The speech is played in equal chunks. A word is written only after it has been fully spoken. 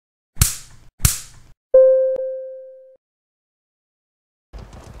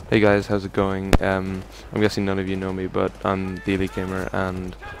Hey guys, how's it going? I'm guessing none of you know me, but I'm Th3EliteGam3r,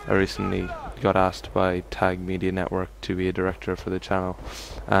 and I recently got asked by Tag Media Network to be a director for the channel,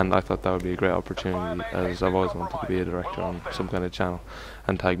 and I thought that would be a great opportunity, as I've always wanted to be a director on some kind of channel,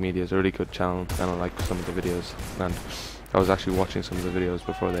 and Tag Media is a really good channel, and I like some of the videos, and I was actually watching some of the videos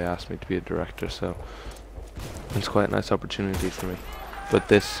before they asked me to be a director, so it's quite a nice opportunity for me. But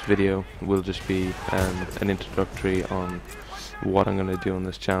this video will just be an introductory on what I'm going to do on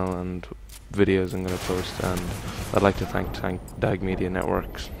this channel and videos I'm going to post, and I'd like to thank Tag Media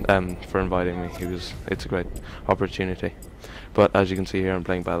Networks for inviting me. It's a great opportunity. But as you can see here, I'm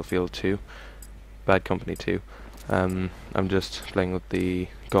playing Battlefield 2, Bad Company 2. I'm just playing with the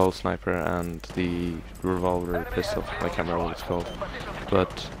gold sniper and the revolver pistol. I can't remember what it's called,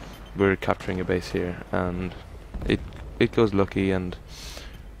 but we're capturing a base here, and it goes lucky, and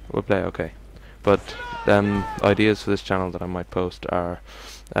we'll play okay. But ideas for this channel that I might post are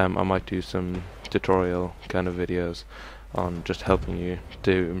I might do some tutorial kind of videos on just helping you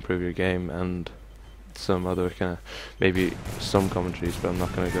to improve your game, and some other kind of, maybe some commentaries, but I'm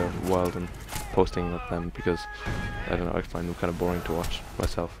not going to go wild and posting with them because I don't know, I find them kind of boring to watch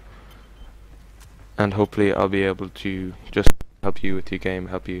myself. And hopefully I'll be able to just help you with your game,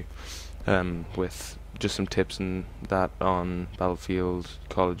 help you with just some tips and that on Battlefield,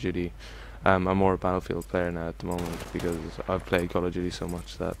 Call of Duty. I'm more a Battlefield player now at the moment because I've played Call of Duty so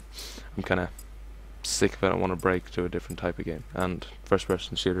much that I'm kind of sick of it. I want to break to a different type of game, and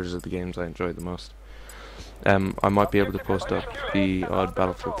first-person shooters are the games I enjoy the most. I might be able to post up the odd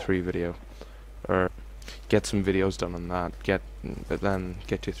Battlefield 3 video, or get some videos done on that, then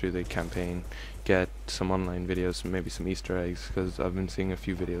get you through the campaign, get some online videos, maybe some Easter eggs, because I've been seeing a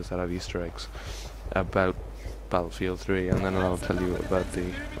few videos that have Easter eggs about Battlefield 3, and then I'll tell you about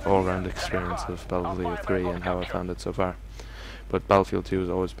the all-round experience of Battlefield 3 and how I found it so far. But Battlefield 2 has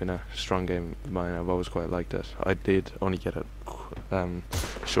always been a strong game of mine. I've always quite liked it. I did only get it a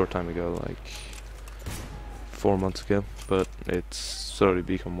short time ago, like 4 months ago, but it's slowly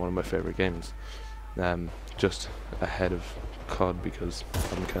become one of my favourite games. Just ahead of COD, because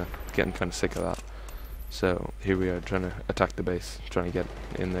I'm getting kind of sick of that. So here we are trying to attack the base, trying to get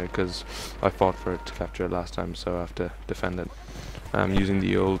in there, because I fought for it to capture it last time, so I have to defend it. I'm using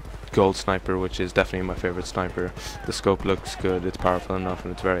the old gold sniper, which is definitely my favourite sniper. The scope looks good, it's powerful enough,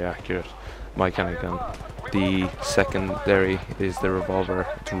 and it's very accurate. My kind of gun. The secondary is the revolver.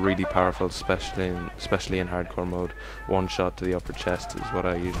 It's really powerful, especially in hardcore mode. One shot to the upper chest is what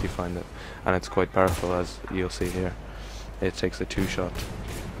I usually find it, and it's quite powerful, as you'll see here. It takes a two shots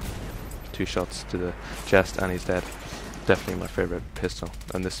to the chest and he's dead. Definitely my favourite pistol,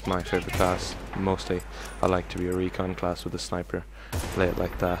 and this is my favourite class. Mostly I like to be a recon class with a sniper, play it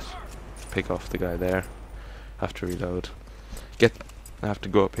like that, pick off the guy there, have to reload, I have to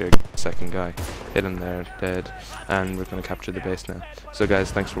go up here, get the second guy, hit him there, dead, and we're going to capture the base now. So guys,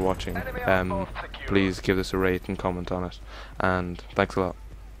 thanks for watching. Please give this a rate and comment on it, and thanks a lot.